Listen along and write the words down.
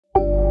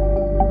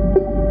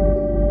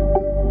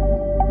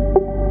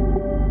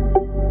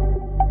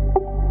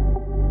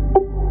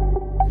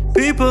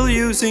People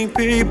using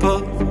people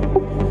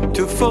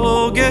to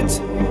forget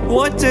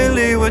what they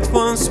lived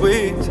once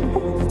with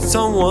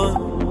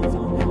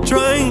someone.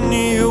 Trying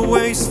new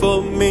ways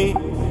for me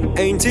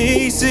ain't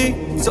easy,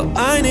 so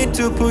I need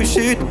to push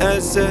it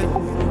as a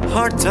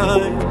hard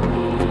time.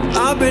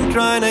 I've been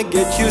trying to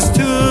get used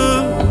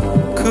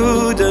to,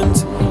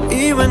 couldn't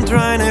even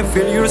trying to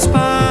fill your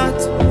spot.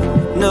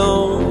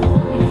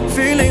 No,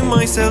 feeling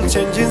myself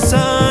change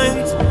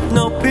inside.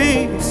 No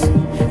peace,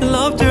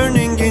 love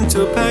turning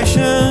into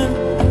passion.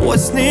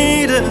 What's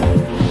needed?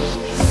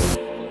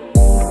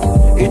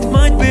 It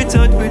might be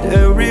taught with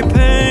every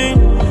pain.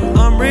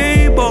 I'm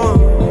reborn,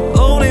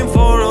 all in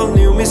for all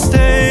new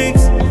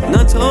mistakes.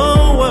 Not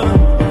over,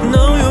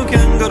 now you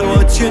can go to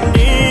what you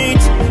need.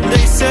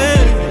 They say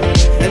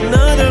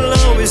another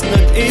love is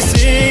not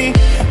easy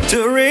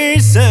to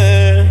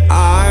reset.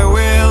 I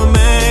will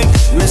make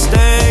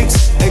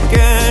mistakes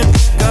again,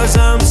 cause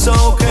I'm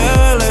so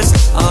careless,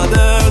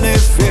 utterly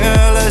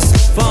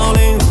fearless,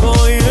 falling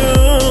for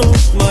you,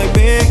 my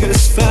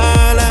biggest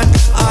fella.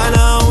 I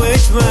know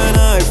it when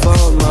I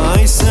found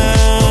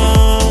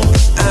myself,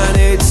 and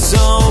it's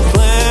so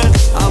clear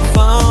I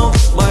found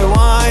my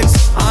vibes.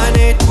 I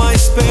need my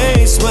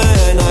space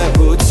when I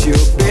put you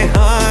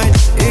behind.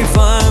 If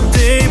I'm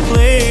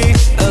deeply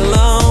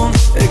alone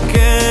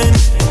again,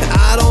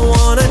 I don't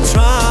wanna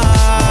try.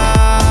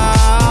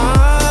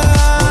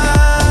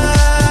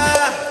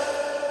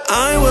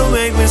 I will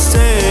make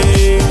mistakes.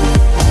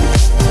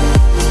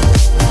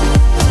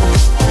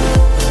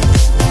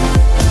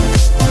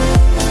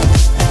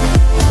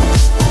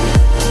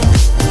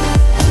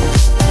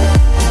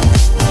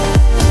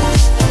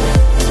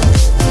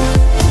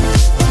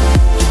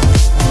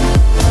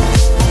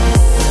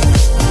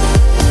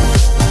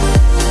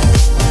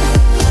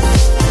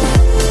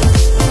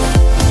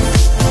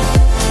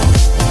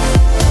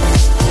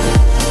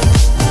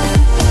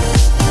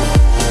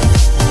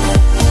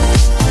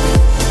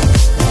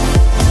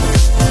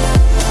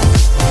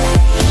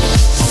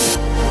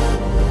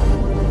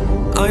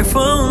 I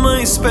found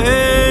my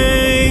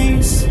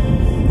space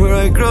where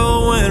I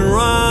grow and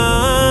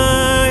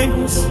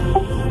rise.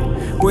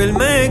 We'll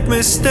make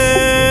mistakes,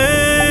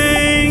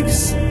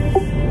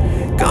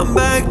 come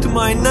back to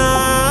my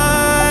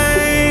nights.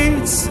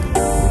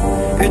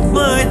 It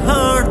might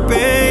hurt,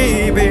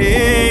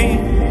 baby,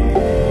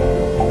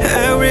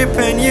 every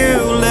pain you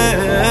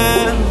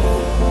left,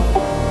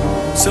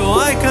 so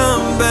I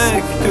come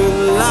back to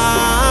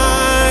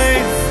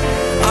life.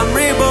 I'm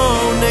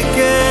reborn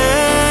again.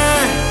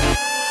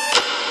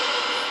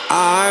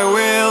 I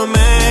will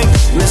make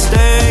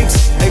mistakes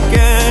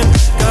again,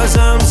 cause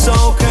I'm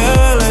so